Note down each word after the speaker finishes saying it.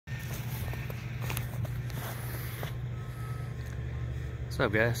What's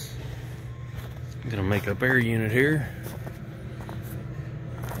up, guys? I'm gonna make up air unit here.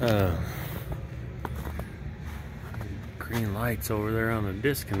 Green lights over there on the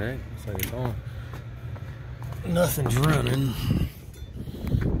disconnect. Looks like it's on. Nothing's running.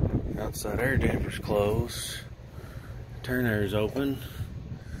 Outside air damper's closed. Turn air's open.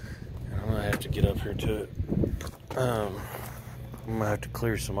 I'm gonna have to get up here to it. I'm gonna have to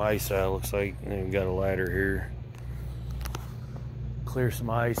clear some ice out. Looks like we've got a ladder here. Clear some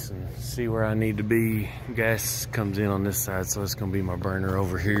ice and see where I need to be. Gas comes in on this side, so it's gonna be my burner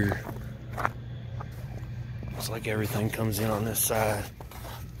over here. Looks like everything comes in on this side.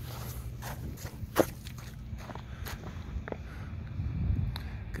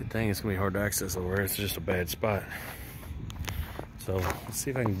 Good thing it's gonna be hard to access over there. It's just a bad spot. So let's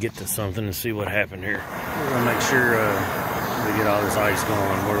see if I can get to something and see what happened here. We're gonna make sure we get all this ice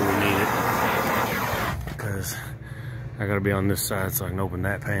going where we need it, because I gotta be on this side so I can open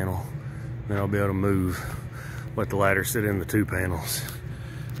that panel. Then I'll be able to move, let the ladder sit in the two panels,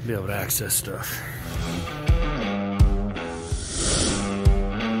 be able to access stuff.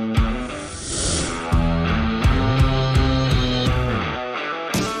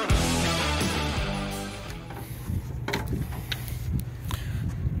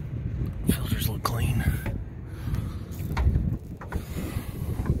 Filters look clean.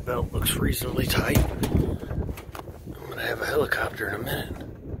 Belt looks reasonably tight. I have a helicopter in a minute.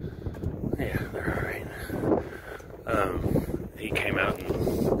 Yeah, they're alright. He came out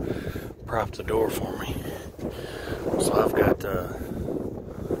and propped the door for me. So I've got,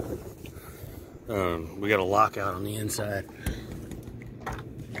 we got a lockout on the inside.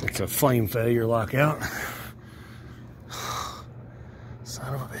 It's a flame failure lockout.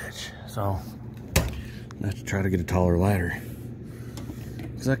 Son of a bitch. So, I have to try to get a taller ladder,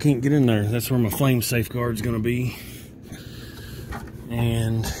 because I can't get in there. That's where my flame safeguard's gonna be.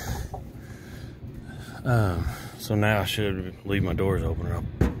 And so now I should leave my doors open, or I'll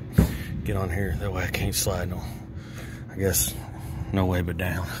get on here. That way I can't slide no, I guess, no way but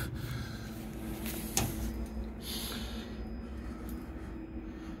down.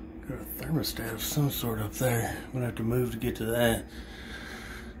 Got a thermostat of some sort up there. I'm gonna have to move to get to that.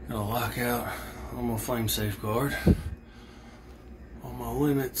 Got a lockout on my flame safeguard, on my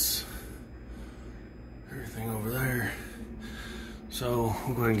limits, everything over there. So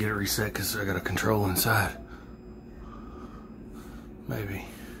we'll go ahead and get it reset, because I got a control inside. Maybe.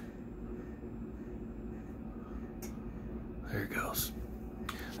 There it goes.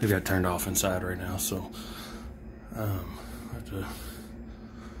 They've got it turned off inside right now, so I have to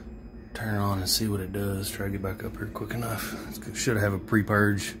turn it on and see what it does. Try to get back up here quick enough. It should have a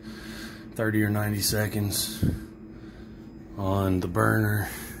pre-purge, 30 or 90 seconds on the burner.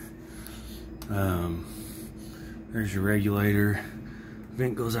 There's your regulator.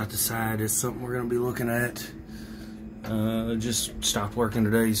 Vent goes out the side. It's something we're going to be looking at. It just stopped working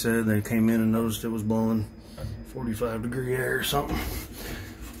today, he said. They came in and noticed it was blowing 45-degree air or something.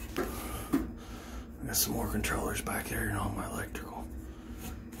 I got some more controllers back there and all my electrical.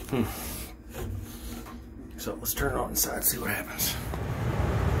 So let's turn it on inside, see what happens.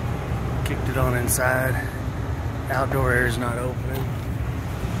 Kicked it on inside. Outdoor air is not opening.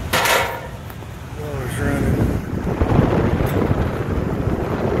 Blower's running.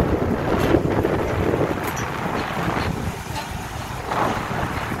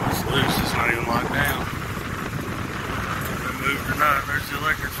 It's not even locked down. If it moved or not, there's the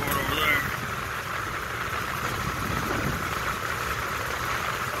electric cord over there.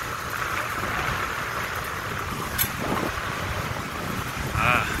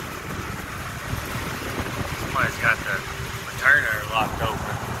 Somebody's got the turn air locked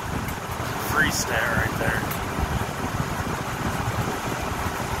open. There's a freeze stat right there.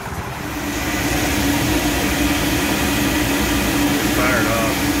 Fired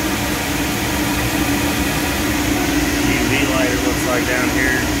off. Lighter looks like down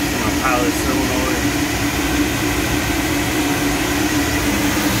here, my pilot solenoid.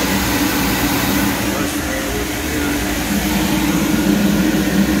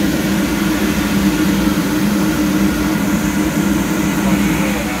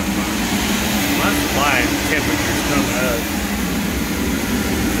 My supply temperature's coming up.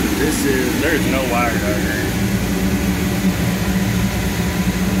 There's no wire diagram.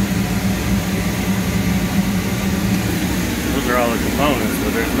 Those are all the components,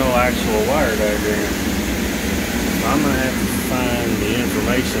 but there's no actual wire diagram. So I'm gonna have to find the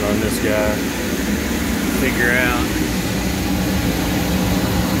information on this guy, figure out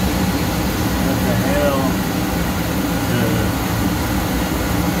what the hell the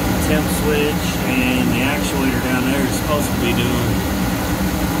temp switch and the actuator down there is supposed to be doing.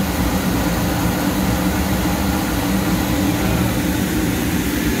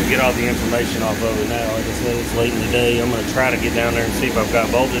 get all the information off of it now. Like I said, it's late in the day. I'm going to try to get down there and see if I've got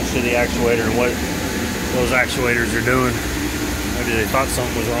voltage to the actuator and what those actuators are doing. Maybe they thought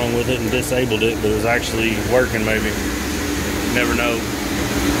something was wrong with it and disabled it, but it was actually working maybe. You never know.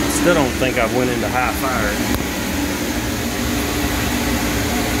 Still don't think I've went into high fire.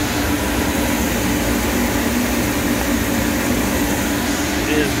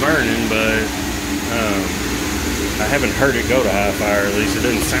 It is burning, but I haven't heard it go to high fire. At least it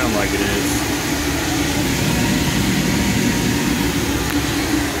doesn't sound like it is.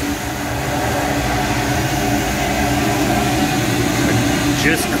 I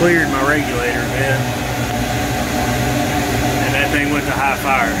just cleared my regulator, man, and that thing went to high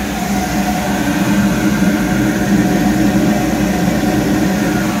fire.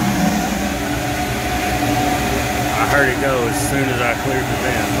 I heard it go as soon as I cleared the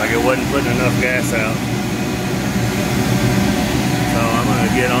vent, like it wasn't putting enough gas out. So I'm going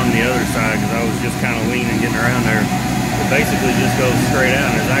to get on the other side because I was just kind of leaning, getting around there. It basically just goes straight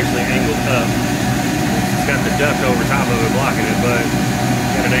out and it's actually angled up. It's got the duct over top of it blocking it, but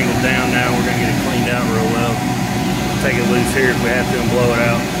got it angled down now. We're going to get it cleaned out real well. Take it loose here if we have to and blow it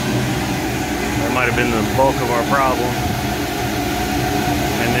out. That might have been the bulk of our problem.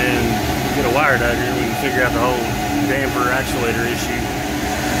 And then get a wire diagram, we can figure out the whole damper actuator issue.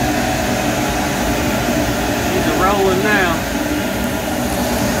 These are rolling now.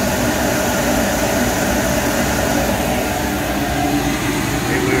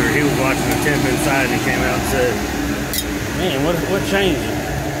 He was watching the temp inside and he came out and said, man, what changed?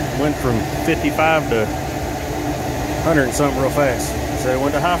 Went from 55 to 100 and something real fast. He said it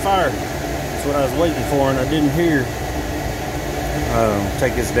went to high fire. That's what I was waiting for and I didn't hear.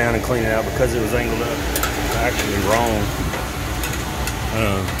 Take this down and clean it out because it was angled up. Actually wrong.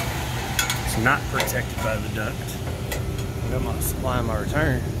 It's not protected by the duct. I got my supply and my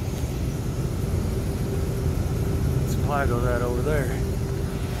return. Supply goes out over there.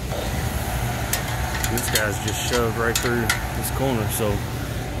 This guy's just shoved right through this corner, so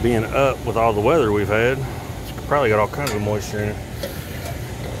being up with all the weather we've had, it's probably got all kinds of moisture in it.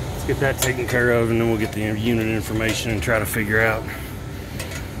 Let's get that taken care of and then we'll get the unit information and try to figure out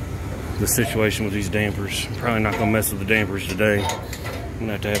the situation with these dampers. I'm probably not gonna mess with the dampers today. I'm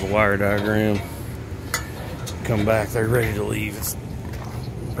gonna have to have a wire diagram. Come back, they're ready to leave. It's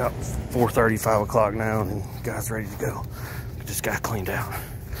about 4:30, 5 o'clock now and the guy's ready to go. Just got cleaned out.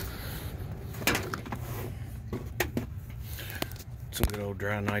 Some good old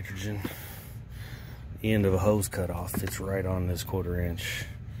dry nitrogen. The end of a hose cut off fits right on this 1/4 inch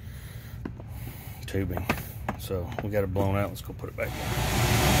tubing. So we got it blown out. Let's go put it back in.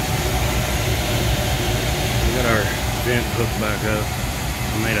 We got our vent hooked back up.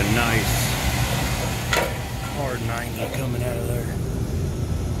 We made a nice hard 90 coming out of there.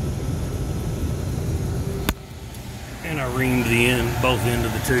 And I reamed the end, both ends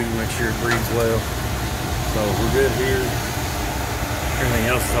of the tube, make sure it breathes well. So we're good here. Everything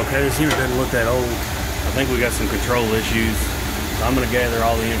else is okay. This unit doesn't look that old. I think we got some control issues. So I'm going to gather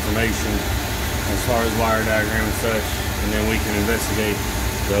all the information as far as wire diagram and such, and then we can investigate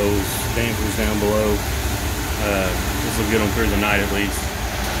those dampers down below. This will get them through the night at least.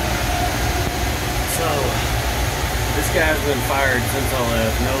 So this guy's been fired since I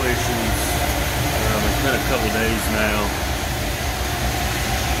left, no issues. It's been a couple days now.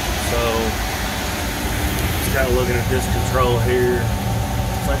 So just kind of looking at this control here.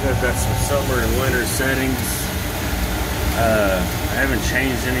 It's like I've got some summer and winter settings. I haven't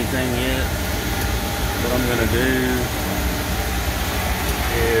changed anything yet. What I'm gonna do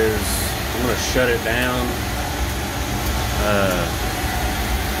is I'm gonna shut it down.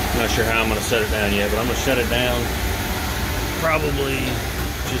 I'm not sure how I'm gonna shut it down yet, but I'm gonna shut it down. Probably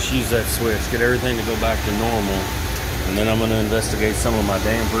just use that switch, get everything to go back to normal, and then I'm gonna investigate some of my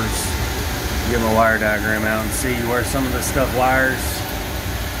dampers, get my wire diagram out and see where some of this stuff wires,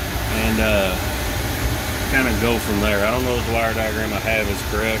 and kind of go from there. I don't know if the wire diagram I have is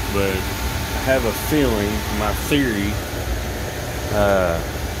correct, but I have a feeling, my theory,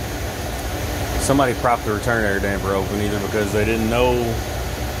 somebody propped the return air damper open, either because they didn't know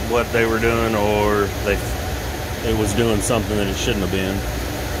what they were doing or it was doing something that it shouldn't have been.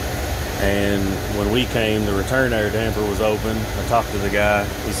 And when we came, the return air damper was open. I talked to the guy.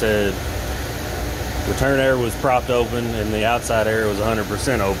 He said return air was propped open and the outside air was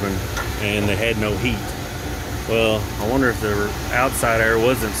 100% open and they had no heat. Well, I wonder if the outside air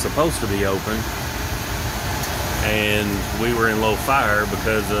wasn't supposed to be open and we were in low fire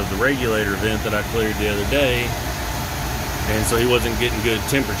because of the regulator vent that I cleared the other day, and so he wasn't getting good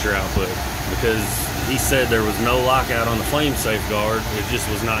temperature output because he said there was no lockout on the flame safeguard. It just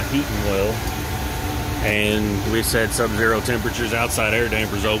was not heating well. And we said sub-zero temperatures, outside air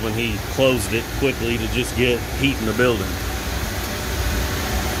dampers open. He closed it quickly to just get heat in the building.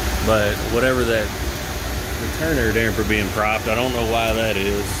 But whatever that return air damper being propped, I don't know why that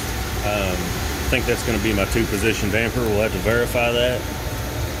is. I think that's going to be my 2-position damper. We'll have to verify that,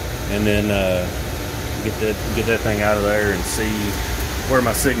 and then get that thing out of there and see where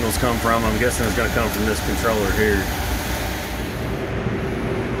my signals come from. I'm guessing it's going to come from this controller here.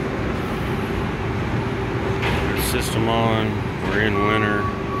 System on. We're in winter.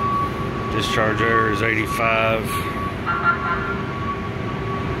 Discharge air is 85.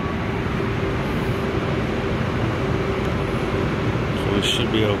 So it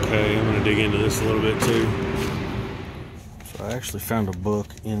should be okay. I'm going to dig into this a little bit too. So I actually found a book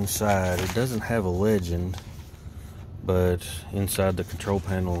inside. It doesn't have a legend, but inside the control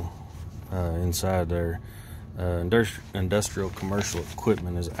panel, inside there, industrial commercial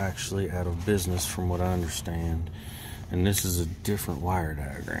equipment is actually out of business from what I understand. And this is a different wire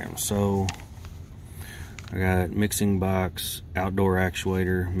diagram. So I got mixing box, outdoor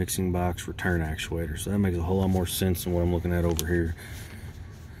actuator, mixing box, return actuator. So that makes a whole lot more sense than what I'm looking at over here.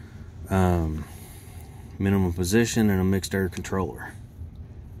 Minimum position and a mixed air controller.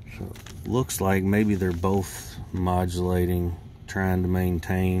 So it looks like maybe they're both modulating, trying to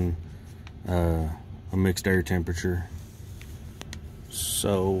maintain a mixed air temperature.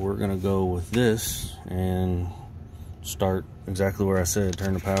 So we're gonna go with this and start exactly where I said,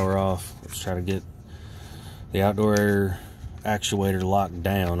 turn the power off. Let's try to get the outdoor air actuator locked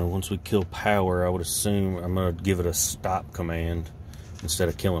down, and once we kill power, I would assume I'm gonna give it a stop command instead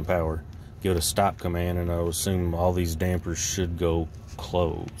of killing power. Give it a stop command, and I would assume all these dampers should go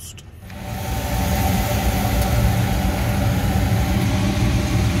closed.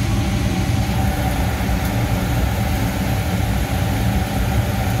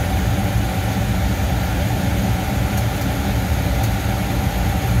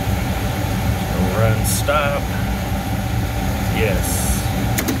 Run stop. Yes.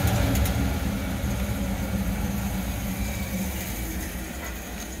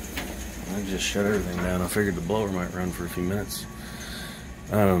 I just shut everything down. I figured the blower might run for a few minutes.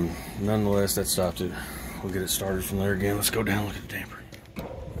 Nonetheless, that stopped it. We'll get it started from there again. Let's go down and look at the damper.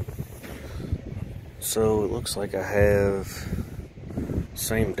 So it looks like I have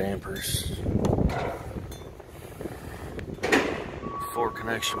same dampers. 4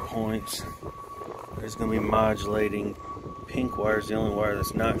 connection points. It's going to be modulating. Pink wire is the only wire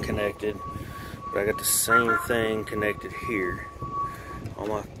that's not connected, but I got the same thing connected here. All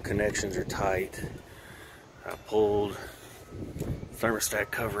my connections are tight. I pulled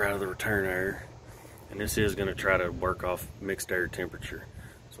thermostat cover out of the return air, and this is going to try to work off mixed air temperature.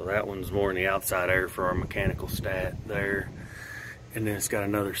 So that one's more in the outside air for our mechanical stat there, and then it's got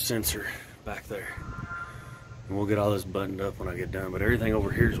another sensor back there. And we'll get all this buttoned up when I get done, but everything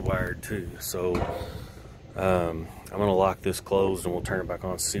over here is wired too. So I'm gonna lock this closed and we'll turn it back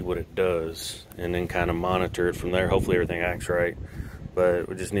on, see what it does, and then kind of monitor it from there. Hopefully everything acts right, but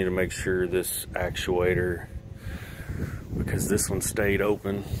we just need to make sure this actuator, because this one stayed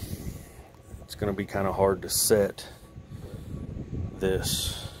open, it's gonna be kind of hard to set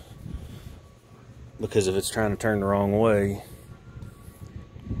this, because if it's trying to turn the wrong way,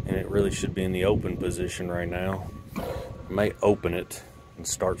 and it really should be in the open position right now, I may open it and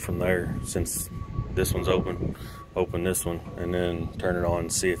start from there, since this one's open. Open this one and then turn it on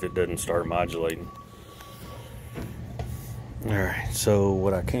and see if it doesn't start modulating. Alright, so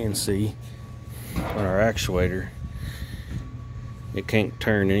what I can see on our actuator, it can't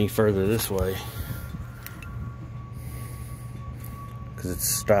turn any further this way because it's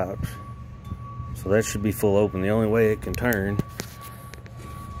stopped. So that should be full open. The only way it can turn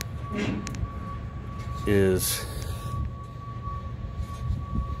is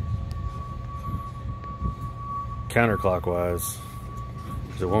counterclockwise,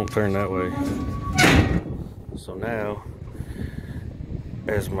 because it won't turn that way. So now,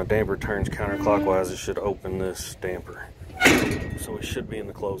 as my damper turns counterclockwise, it should open this damper. So it should be in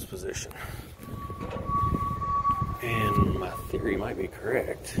the closed position. And my theory might be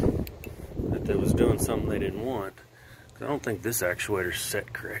correct, that they was doing something they didn't want, because I don't think this actuator's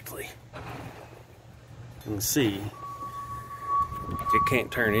set correctly. You can see it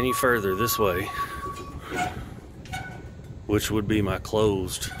can't turn any further this way, which would be my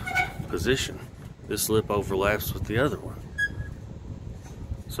closed position. This lip overlaps with the other one.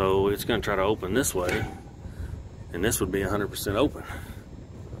 So it's going to try to open this way, and this would be 100% open.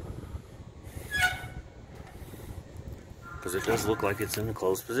 Because it does look like it's in the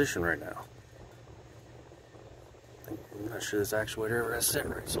closed position right now. not sure this actuator ever has set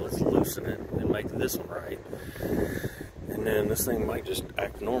right, so let's loosen it and make this one right. And then this thing might just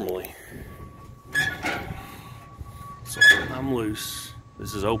act normally. So I'm loose.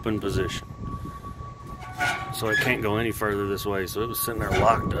 This is open position. So it can't go any further this way, so it was sitting there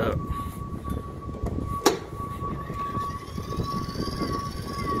locked up.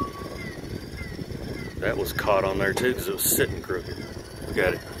 That was caught on there too because it was sitting crooked. We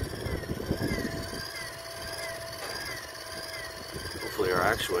got it. Hopefully our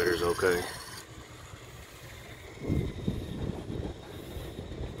actuator's okay.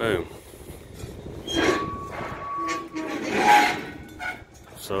 Boom.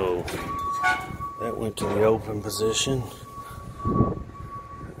 So that went to the open position.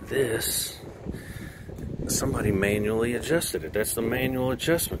 This, somebody manually adjusted it. That's the manual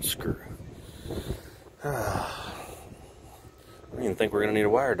adjustment screw. I don't even think we're going to need a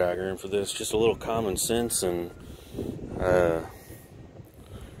wire diagram for this. Just a little common sense and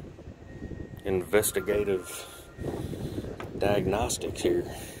investigative diagnostics here.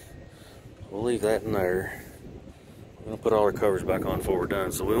 We'll leave that in there. We're going to put all our covers back on before we're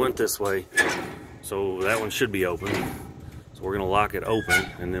done. So we went this way. So that one should be open. So we're going to lock it open,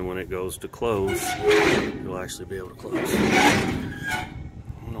 and then when it goes to close, you'll actually be able to close. I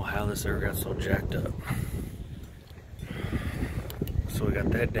don't know how this ever got so jacked up. So we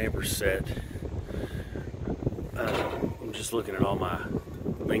got that damper set. I'm just looking at all my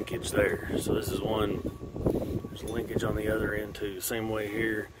linkage there. So this is one. There's linkage on the other end too. Same way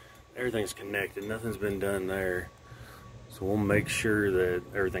here. Everything's connected. Nothing's been done there. So we'll make sure that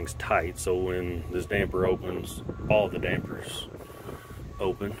everything's tight. So when this damper opens, all the dampers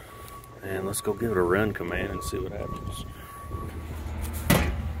open. And let's go give it a run command and see what happens.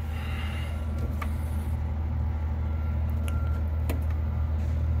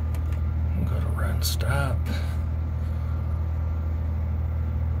 Go to run stop.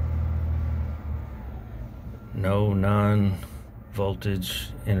 No non-voltage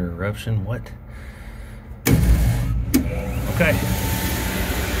interruption. What? Okay.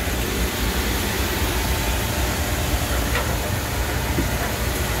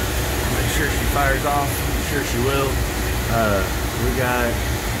 Make sure she fires off. I'm sure she will.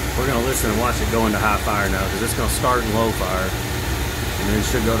 We're gonna listen and watch it go into high fire now, because it's gonna start in low fire, and then it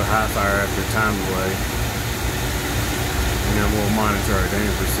should go to high fire after time delay. And then we'll monitor our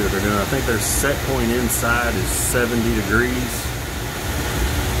dampers, see what they're doing. I think their set point inside is 70 degrees.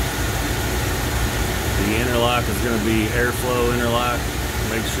 The interlock is going to be airflow interlock.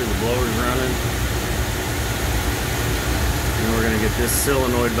 Make sure the blower's running. And we're going to get this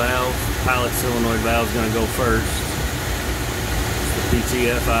solenoid valve. Pilot solenoid valve is going to go first. It's the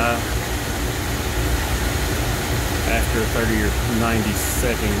PTFI. After a 30 or 90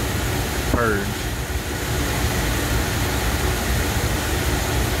 second purge.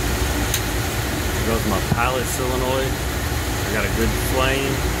 There goes my pilot solenoid. I got a good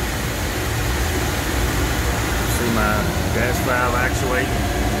flame. See my gas valve actuating.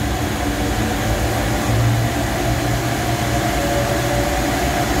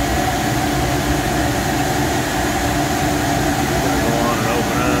 Gonna go on and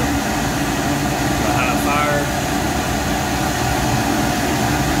open up the high fire.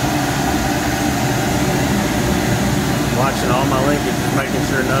 Watching all my linkages, making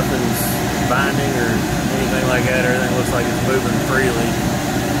sure nothing's binding or anything like that. Everything looks like it's moving freely.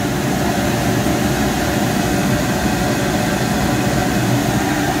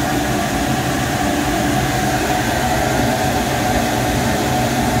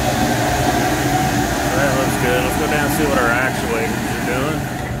 Good. Let's go down and see what our actuators are doing.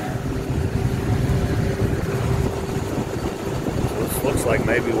 So this looks like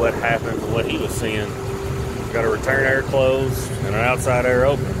maybe what happened, what he was seeing. Got a return air closed and an outside air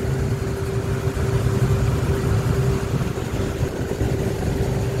open.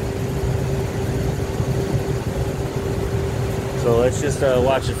 So let's just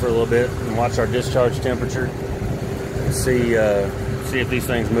watch it for a little bit and watch our discharge temperature and see if these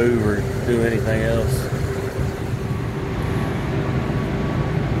things move or do anything else.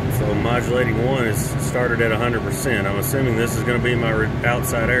 So modulating one is started at 100%. I'm assuming this is going to be my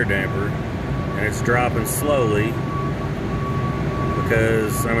outside air damper, and it's dropping slowly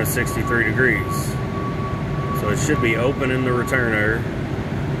because I'm at 63 degrees. So it should be opening the return air,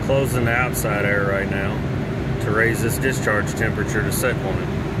 closing the outside air right now to raise this discharge temperature to set point.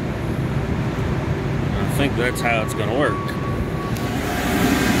 I think that's how it's going to work.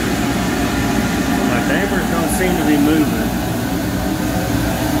 My dampers don't seem to be moving.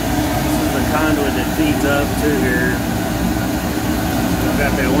 Conduit that feeds up to here. I've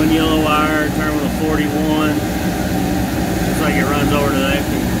got that one yellow wire, terminal 41. like it runs over to that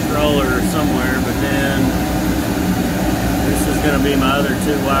controller somewhere, but then this is going to be my other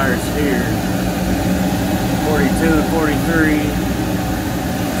two wires here, 42 and 43.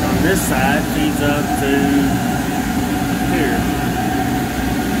 On this side feeds up to here.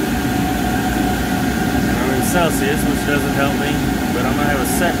 And I'm in Celsius, which doesn't help me, but I'm going to have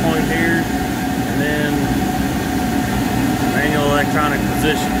a set point here, and then manual electronic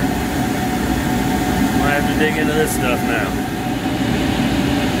position. I'm going to have to dig into this stuff now.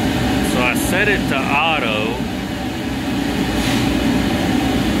 So I set it to auto.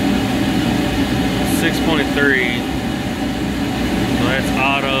 6.3. So that's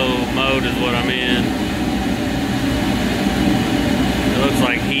auto mode is what I'm in. It looks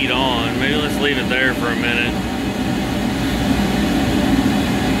like heat on. Maybe let's leave it there for a minute.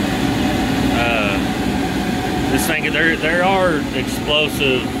 This thing, there are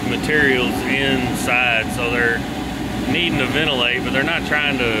explosive materials inside, so they're needing to ventilate, but they're not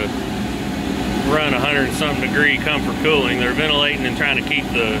trying to run 100-something degree comfort cooling. They're ventilating and trying to keep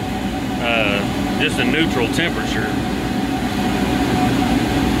the just a neutral temperature.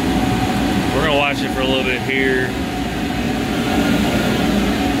 We're gonna watch it for a little bit here,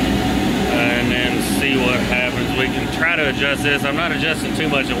 and then see what happens. We can try to adjust this. I'm not adjusting too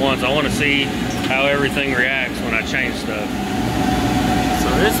much at once. I want to see how everything reacts when I change stuff. So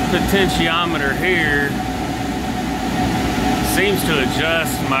this potentiometer here seems to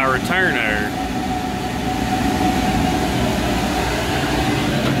adjust my return air.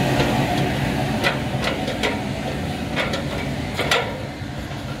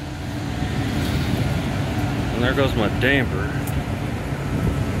 And there goes my damper.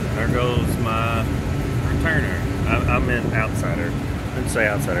 There goes my return air. I meant outside air. I didn't say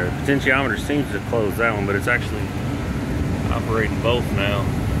outside air. The potentiometer seems to close that one, but it's actually operating both now.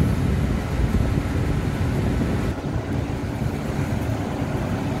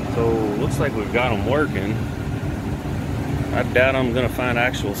 So looks like we've got them working. I doubt I'm going to find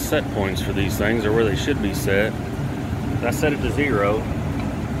actual set points for these things, or where they should be set. I set it to 0.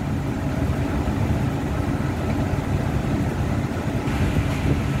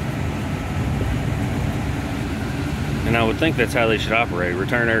 And I would think that's how they should operate.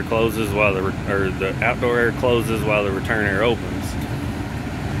 Return air closes while the outdoor air closes while the return air opens.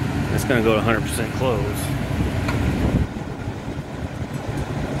 It's going to go to 100% close.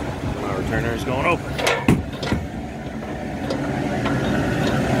 My return air is going open.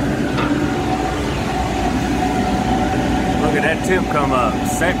 Look at that tip come up.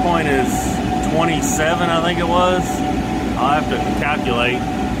 Set point is 27, I think it was. I'll have to calculate.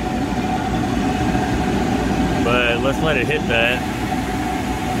 But let's let it hit that.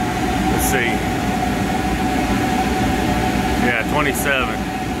 Let's see. Yeah, 27.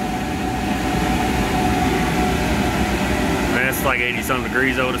 That's like 80-something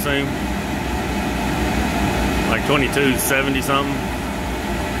degrees, I would assume. Like 22, 70-something.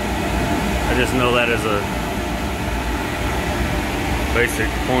 I just know that as a basic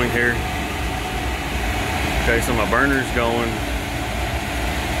point here. Okay, so my burner's going.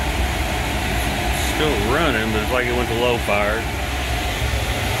 Still running, but it's like it went to low fire.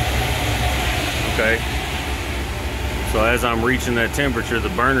 Okay. So as I'm reaching that temperature, the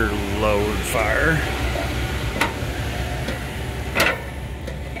burner lowered fire.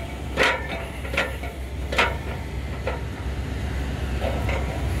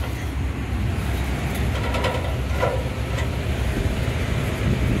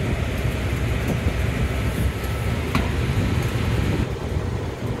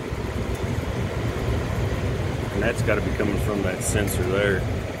 And that's got to be coming from that sensor there,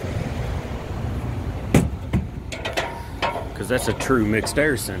 because that's a true mixed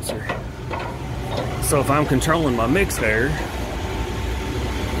air sensor. So if I'm controlling my mixed air,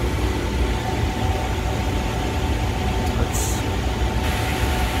 let's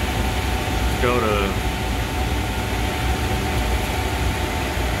go to,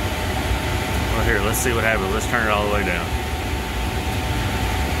 well, here, let's see what happens. Let's turn it all the way down.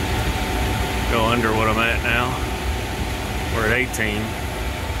 Go under what I'm at now. We're at 18.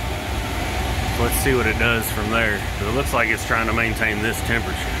 Let's see what it does from there. It looks like it's trying to maintain this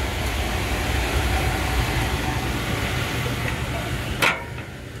temperature.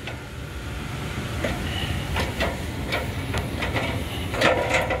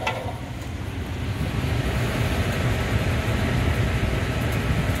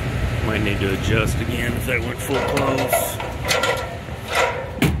 Might need to adjust again if that went full close.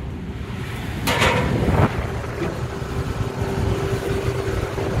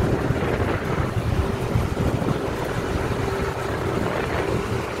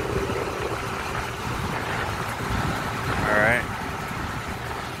 Alright,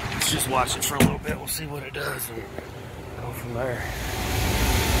 watch it for a little bit. We'll see what it does and go from there.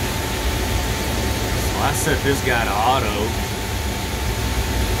 So I set this guy to auto,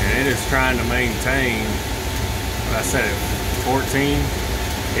 and it is trying to maintain. I set it 14.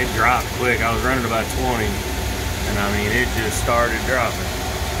 It dropped quick. I was running about 20, and I mean, it just started dropping.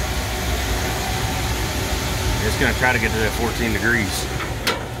 It's gonna try to get to that 14 degrees.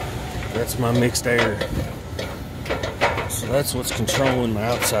 That's my mixed air. So that's what's controlling my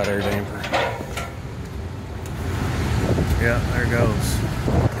outside air damper. Yeah, there it goes.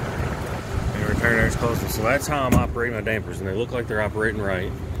 And return air is closing. So that's how I'm operating my dampers, and they look like they're operating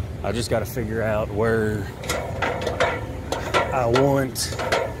right. I just got to figure out where I want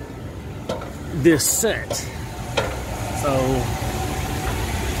this set. So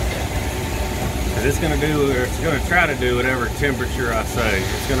it's going to try to do whatever temperature I say.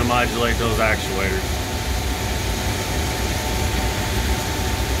 It's going to modulate those actuators.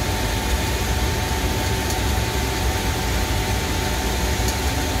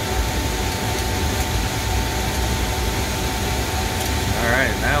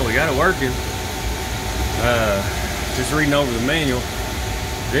 Now we got it working. Just reading over the manual.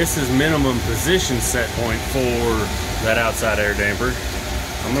 This is minimum position set point for that outside air damper.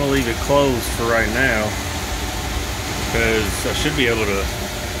 I'm gonna leave it closed for right now because I should be able to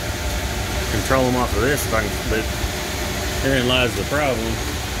control them off of this if I can, but therein lies the problem.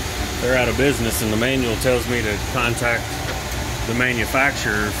 They're out of business, and the manual tells me to contact the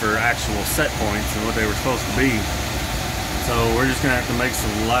manufacturer for actual set points and what they were supposed to be. So we're just gonna have to make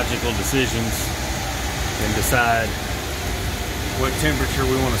some logical decisions and decide what temperature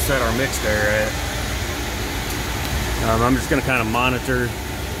we want to set our mixed air at. I'm just gonna kind of monitor.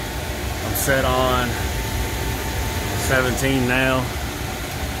 I'm set on 17 now,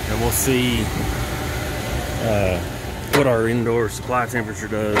 and we'll see what our indoor supply temperature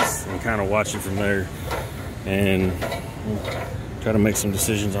does and kind of watch it from there, and try to make some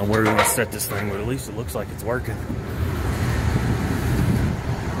decisions on where we want to set this thing, but at least it looks like it's working.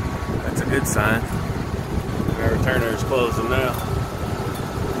 That's a good sign. Our return air is closing now.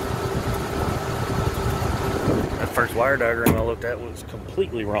 That first wire diagram I looked at was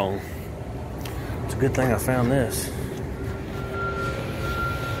completely wrong. It's a good thing I found this.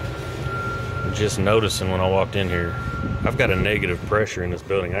 Just noticing when I walked in here, I've got a negative pressure in this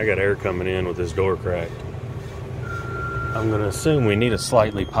building. I got air coming in with this door cracked. I'm gonna assume we need a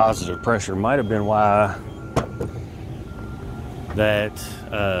slightly positive pressure. Might have been why the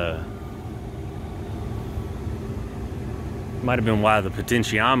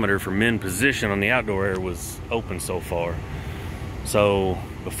potentiometer for min position on the outdoor air was open so far. So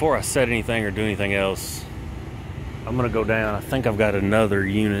before I set anything or do anything else, I'm gonna go down. I think I've got another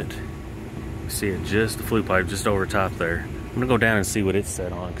unit. See it, just the flue pipe just over top there. I'm gonna go down and see what it's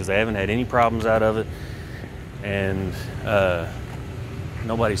set on, because I haven't had any problems out of it, and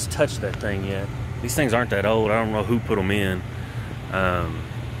nobody's touched that thing yet. These things aren't that old. I don't know who put them in.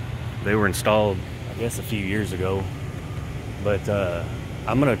 They were installed, I guess, a few years ago. But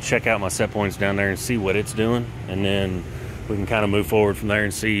I'm gonna check out my set points down there and see what it's doing, and then we can kind of move forward from there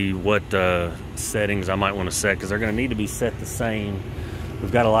and see what settings I might want to set, because they're gonna need to be set the same.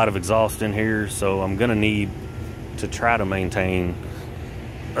 We've got a lot of exhaust in here, so I'm gonna need to try to maintain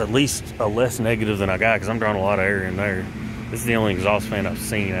at least a less negative than I got, because I'm drawing a lot of air in there. This is the only exhaust fan I've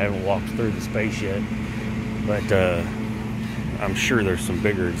seen. I haven't walked through the space yet, but I'm sure there's some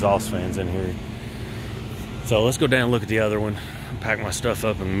bigger exhaust fans in here. So let's go down and look at the other one, pack my stuff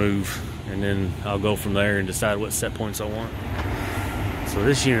up and move, and then I'll go from there and decide what set points I want. So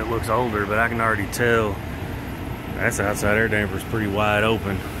this unit looks older, but I can already tell that's outside air damper is pretty wide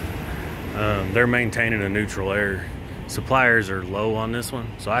open. They're maintaining a neutral air. Suppliers are low on this one,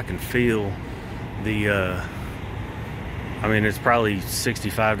 so I can feel the, I mean, it's probably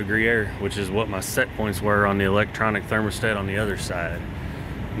 65 degree air, which is what my set points were on the electronic thermostat on the other side.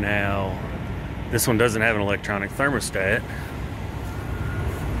 Now, this one doesn't have an electronic thermostat,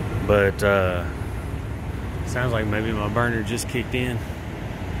 but sounds like maybe my burner just kicked in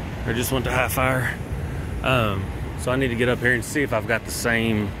or just went to high fire. So I need to get up here and see if I've got the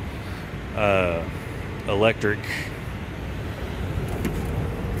same electronic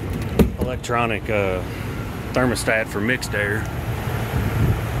thermostat for mixed air,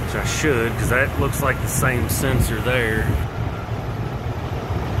 which I should, because that looks like the same sensor there.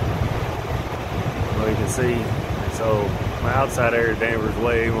 Well, you can see, so my outside air damper is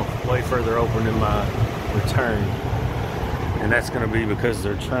way further open than my return, and that's going to be because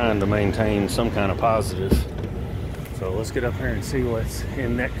they're trying to maintain some kind of positive. So let's get up here and see what's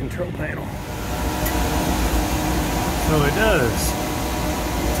in that control panel. So it does.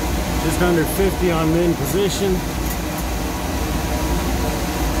 Just under 50 on min position.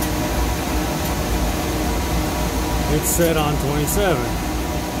 It's set on 27.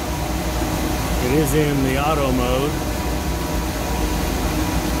 It is in the auto mode.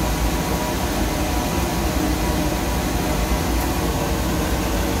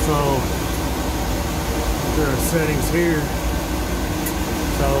 So there are settings here.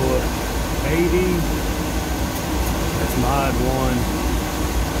 So 80, that's mod 1.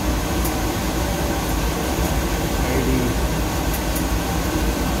 80,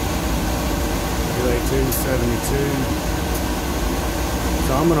 UA2, 72.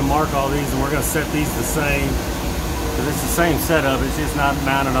 So I'm gonna mark all these and we're gonna set these the same. Because it's the same setup, it's just not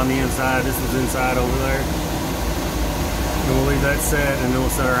mounted on the inside. This was inside over there. And we'll leave that set and then we'll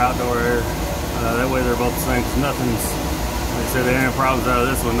set our outdoor air. That way they're both the same, because nothing's, like I said, there ain't problems out of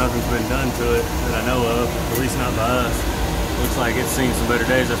this one. Nothing's been done to it that I know of, at least not by us. Looks like it's seen some better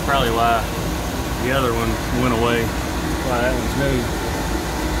days. That's probably why the other one went away. Why that one's new.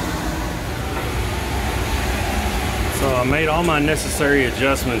 So I made all my necessary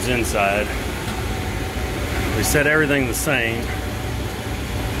adjustments inside. We set everything the same.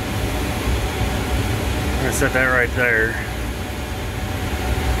 I'm gonna set that right there.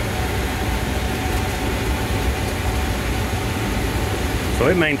 So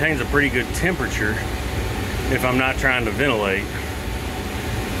it maintains a pretty good temperature if I'm not trying to ventilate.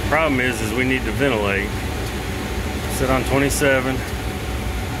 Problem is we need to ventilate. Set on 27.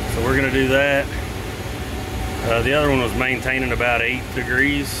 So we're gonna do that. The other one was maintaining about 8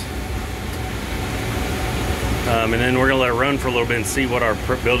 degrees. And then we're gonna let it run for a little bit and see what our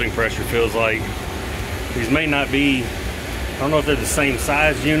building pressure feels like. These may not be, I don't know if they're the same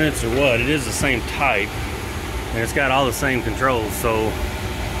size units or what. It is the same type, and it's got all the same controls. So,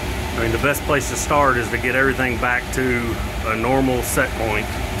 I mean, the best place to start is to get everything back to a normal set point,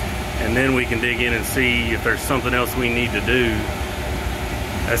 and then we can dig in and see if there's something else we need to do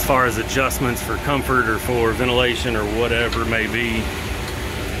as far as adjustments for comfort or for ventilation or whatever it may be.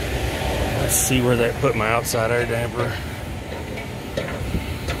 Let's see where that put my outside air damper.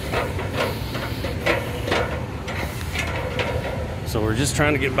 So we're just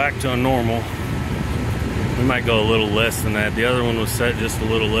trying to get back to a normal. We might go a little less than that. The other one was set just a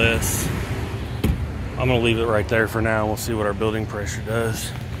little less. I'm gonna leave it right there for now. We'll see what our building pressure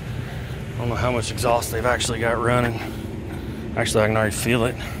does. I don't know how much exhaust they've actually got running. Actually, I can already feel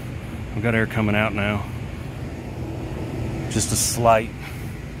it. We've got air coming out now. Just a slight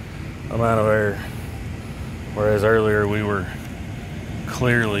amount of air. Whereas earlier we had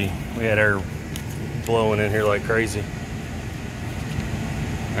air blowing in here like crazy.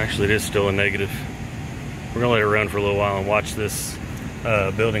 Actually, it is still a negative. We're gonna let it run for a little while and watch this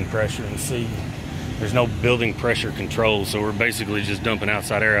building pressure and see. There's no building pressure control, so we're basically just dumping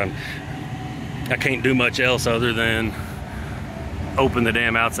outside air on. I can't do much else other than open the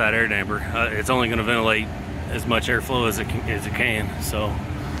damn outside air damper. It's only gonna ventilate as much airflow as it can. So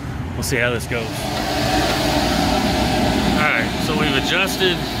we'll see how this goes. All right, so we've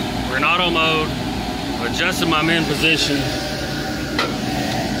adjusted. We're in auto mode. I've adjusted my min position.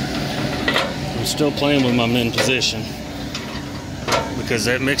 I'm still playing with my min position because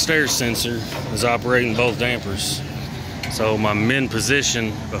that mixed air sensor is operating both dampers. So my min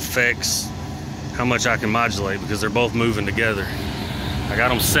position affects how much I can modulate because they're both moving together. I got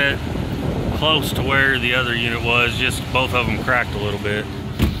them set close to where the other unit was, just both of them cracked a little bit.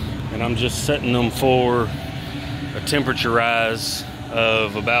 And I'm just setting them for a temperature rise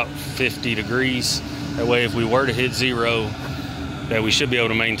of about 50 degrees. That way if we were to hit 0, that we should be able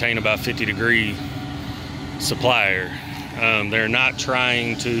to maintain about 50 degree supply air. They're not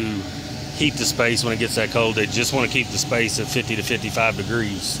trying to heat the space when it gets that cold. They just want to keep the space at 50 to 55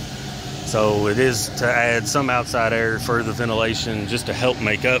 degrees. So it is to add some outside air for the ventilation, just to help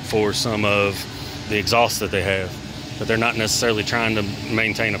make up for some of the exhaust that they have. But they're not necessarily trying to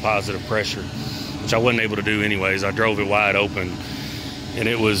maintain a positive pressure, which I wasn't able to do anyways. I drove it wide open and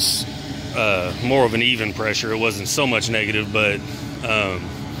it was more of an even pressure. It wasn't so much negative, but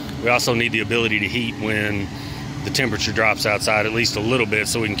we also need the ability to heat when the temperature drops outside at least a little bit,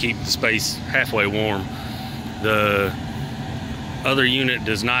 so we can keep the space halfway warm. The other unit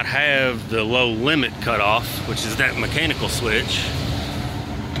does not have the low limit cutoff, which is that mechanical switch.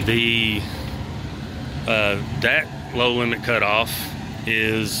 That low limit cutoff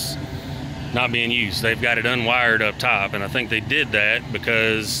is not being used. They've got it unwired up top, and I think they did that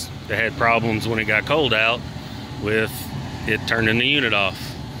because they had problems when it got cold out with it turning the unit off.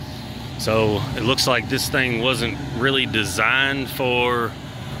 So it looks like this thing wasn't really designed for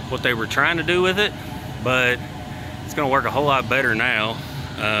what they were trying to do with it, but it's gonna work a whole lot better now.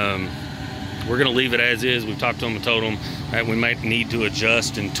 We're gonna leave it as is. We've talked to them and told them that we might need to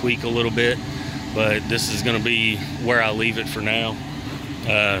adjust and tweak a little bit, but this is gonna be where I leave it for now.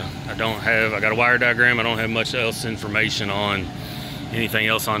 I got a wire diagram. I don't have much else information on anything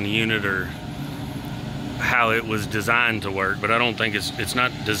else on the unit or how it was designed to work, but I don't think it's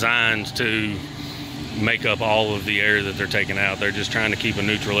not designed to make up all of the air that they're taking out. They're just trying to keep a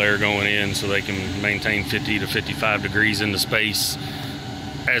neutral air going in so they can maintain 50 to 55 degrees in the space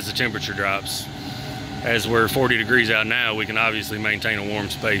as the temperature drops. As we're 40 degrees out now, we can obviously maintain a warm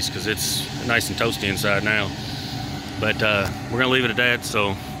space because it's nice and toasty inside now. But we're gonna leave it at that.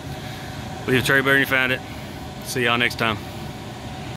 So leave the tray bearing, you found it. See y'all next time.